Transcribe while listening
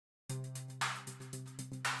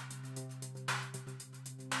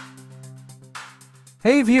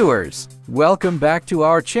Hey viewers, welcome back to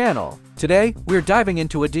our channel. Today, we're diving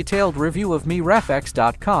into a detailed review of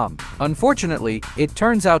MeRefX.com. Unfortunately, it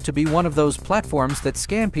turns out to be one of those platforms that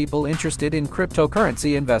scam people interested in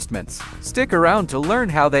cryptocurrency investments. Stick around to learn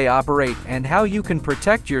how they operate and how you can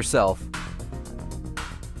protect yourself.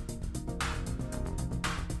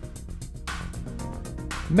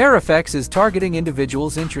 MeRefX is targeting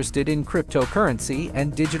individuals interested in cryptocurrency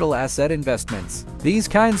and digital asset investments. These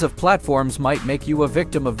kinds of platforms might make you a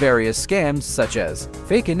victim of various scams such as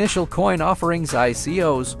fake initial coin offerings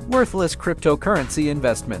ICOs, worthless cryptocurrency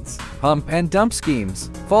investments, pump and dump schemes,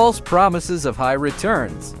 false promises of high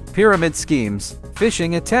returns, pyramid schemes,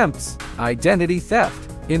 phishing attempts, identity theft.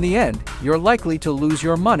 In the end, you're likely to lose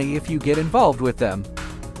your money if you get involved with them.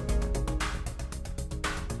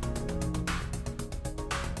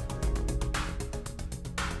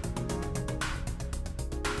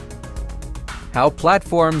 How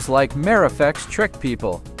platforms like MeRefX trick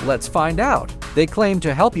people. Let's find out. They claim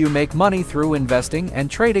to help you make money through investing and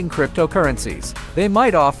trading cryptocurrencies. They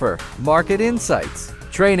might offer market insights,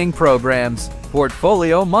 training programs,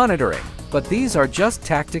 portfolio monitoring, but these are just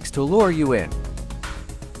tactics to lure you in.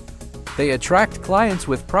 They attract clients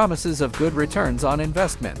with promises of good returns on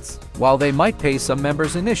investments. While they might pay some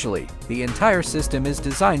members initially, the entire system is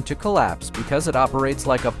designed to collapse because it operates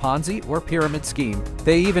like a Ponzi or pyramid scheme.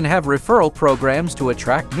 They even have referral programs to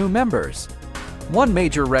attract new members. One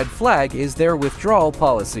major red flag is their withdrawal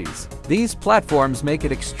policies. These platforms make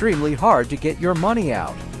it extremely hard to get your money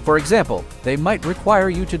out. For example, they might require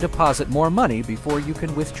you to deposit more money before you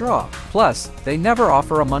can withdraw. Plus, they never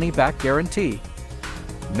offer a money-back guarantee.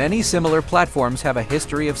 Many similar platforms have a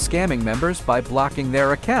history of scamming members by blocking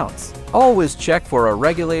their accounts. Always check for a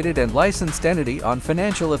regulated and licensed entity on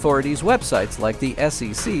financial authorities' websites like the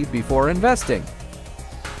SEC before investing.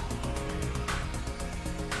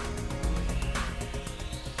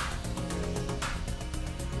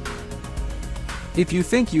 If you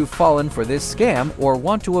think you've fallen for this scam or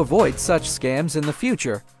want to avoid such scams in the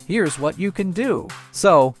future, here's what you can do.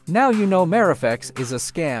 So, now you know MeRefX is a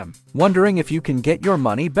scam. Wondering if you can get your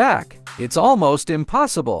money back? It's almost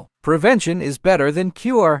impossible. Prevention is better than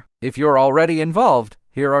cure. If you're already involved,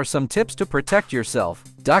 here are some tips to protect yourself.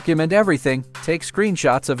 Document everything. Take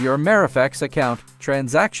screenshots of your MeRefX account,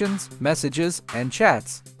 transactions, messages, and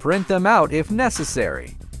chats. Print them out if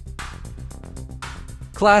necessary.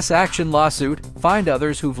 Class action lawsuit. Find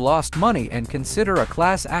others who've lost money and consider a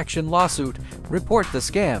class action lawsuit. Report the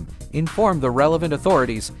scam. Inform the relevant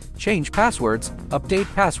authorities. Change passwords.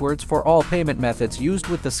 Update passwords for all payment methods used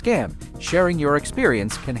with the scam. Sharing your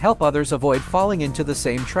experience can help others avoid falling into the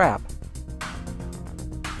same trap.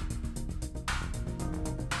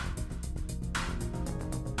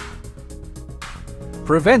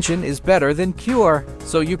 Prevention is better than cure,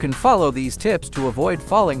 so you can follow these tips to avoid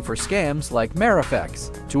falling for scams like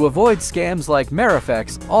MeRefX. To avoid scams like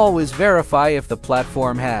MeRefX, always verify if the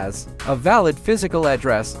platform has a valid physical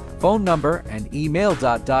address, phone number, and email.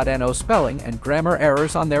 No spelling and grammar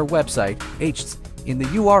errors on their website, HTTPS, in the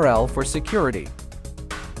URL for security.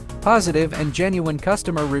 Positive and genuine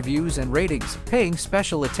customer reviews and ratings, paying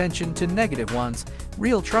special attention to negative ones.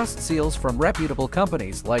 Real trust seals from reputable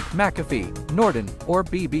companies like McAfee, Norton, or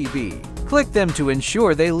BBB. Click them to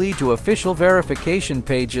ensure they lead to official verification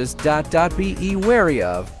pages. Be wary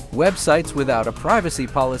of websites without a privacy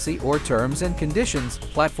policy or terms and conditions,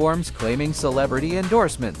 platforms claiming celebrity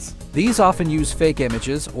endorsements. These often use fake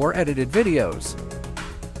images or edited videos.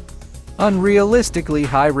 Unrealistically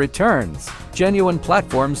high returns. Genuine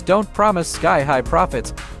platforms don't promise sky-high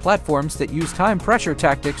profits. Platforms that use time pressure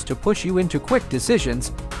tactics to push you into quick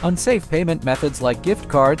decisions. Unsafe payment methods like gift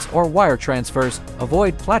cards or wire transfers.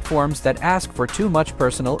 Avoid platforms that ask for too much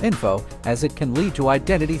personal info, as it can lead to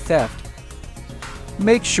identity theft.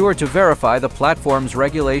 Make sure to verify the platform's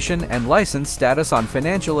regulation and license status on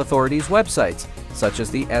financial authorities' websites, such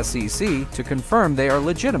as the SEC, to confirm they are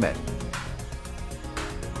legitimate.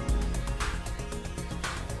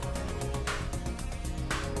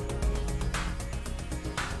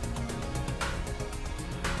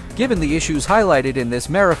 Given the issues highlighted in this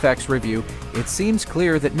MeRefX review, it seems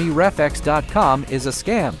clear that MeRefX.com is a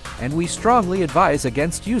scam, and we strongly advise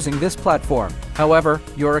against using this platform. However,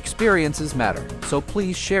 your experiences matter, so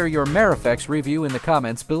please share your MeRefX review in the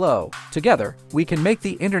comments below. Together, we can make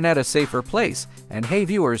the internet a safer place. And hey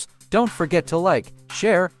viewers, don't forget to like,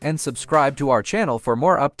 share, and subscribe to our channel for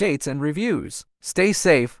more updates and reviews. Stay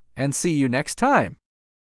safe, and see you next time.